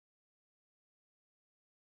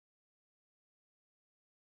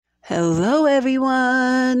Hello,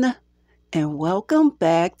 everyone, and welcome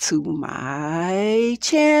back to my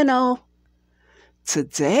channel.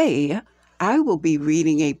 Today, I will be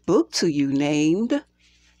reading a book to you named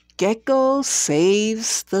Gekko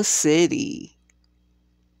Saves the City.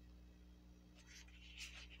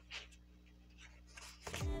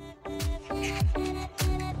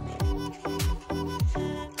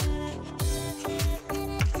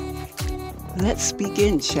 Let's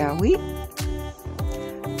begin, shall we?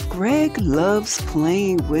 Greg loves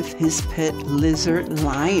playing with his pet lizard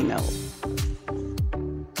Lionel.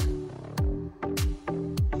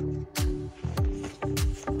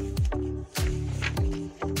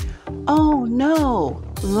 Oh no,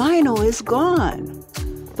 Lionel is gone.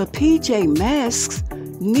 The PJ Masks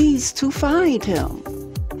needs to find him.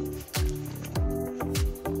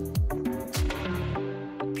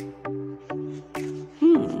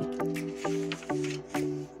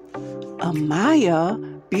 Amaya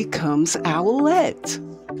becomes Owlette.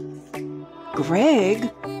 Greg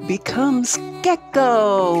becomes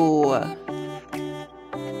Gekko.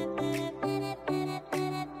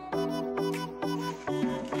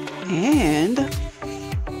 And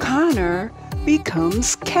Connor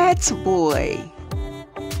becomes Catboy.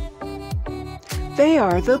 They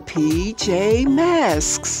are the PJ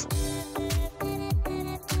Masks.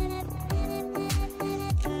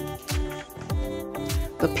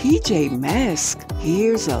 The PJ Mask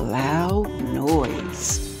hears a loud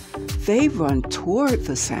noise. They run toward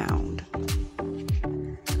the sound.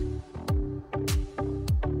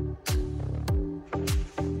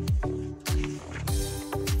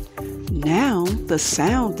 Now the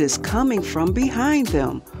sound is coming from behind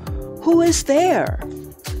them. Who is there?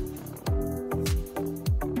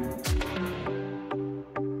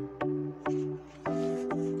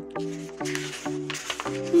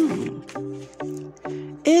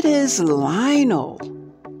 It is Lionel.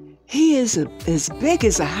 He is as big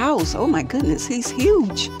as a house. Oh my goodness, he's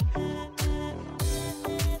huge.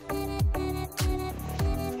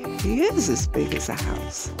 He is as big as a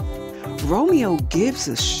house. Romeo gives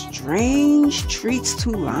a strange treats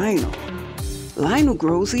to Lionel. Lionel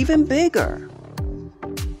grows even bigger.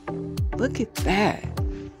 Look at that.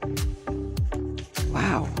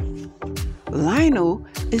 Wow. Lionel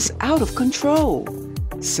is out of control,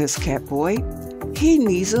 says Catboy. He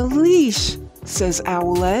needs a leash, says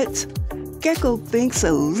Owlette. Gekko thinks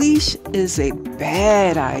a leash is a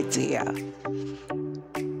bad idea.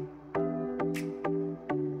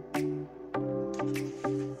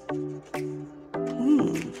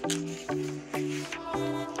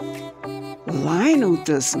 Lionel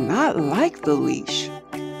does not like the leash.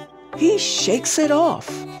 He shakes it off.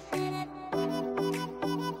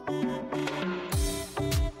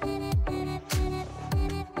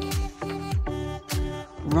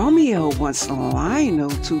 Romeo wants Lionel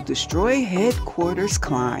to destroy Headquarters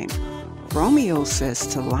Climb. Romeo says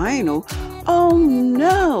to Lionel, "Oh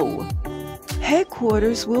no!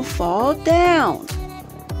 Headquarters will fall down."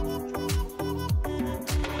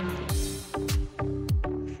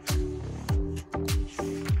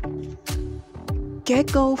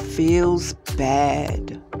 Gekko feels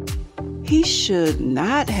bad. He should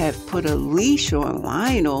not have put a leash on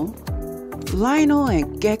Lionel. Lionel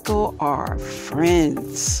and Gekko are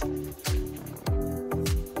friends.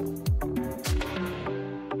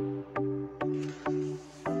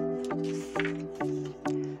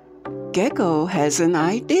 Gekko has an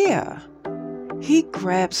idea. He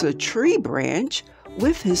grabs a tree branch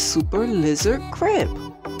with his super lizard grip.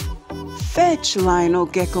 "Fetch, Lionel,"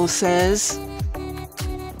 Gekko says.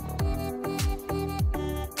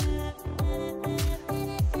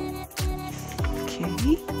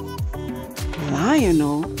 Okay.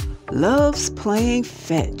 Lionel loves playing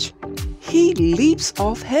fetch. He leaps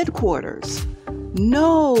off Headquarters.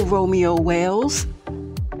 "No," Romeo wails.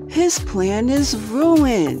 His plan is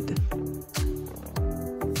ruined.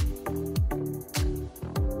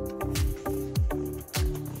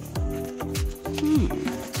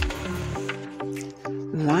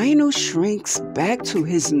 Lionel shrinks back to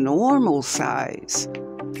his normal size.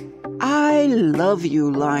 "I love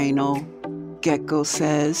you, Lionel," Gekko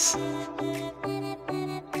says.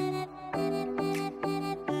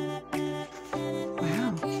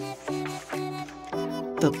 Wow.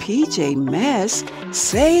 The PJ Mask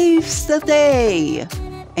saves the day,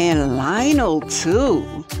 and Lionel too.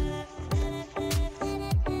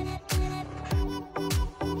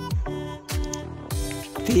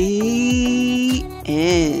 The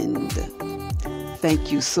end.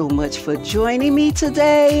 Thank you so much for joining me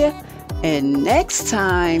today. And next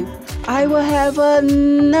time, I will have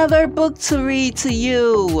another book to read to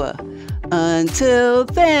you. Until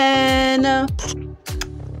then,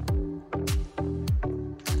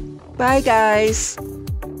 Bye, guys.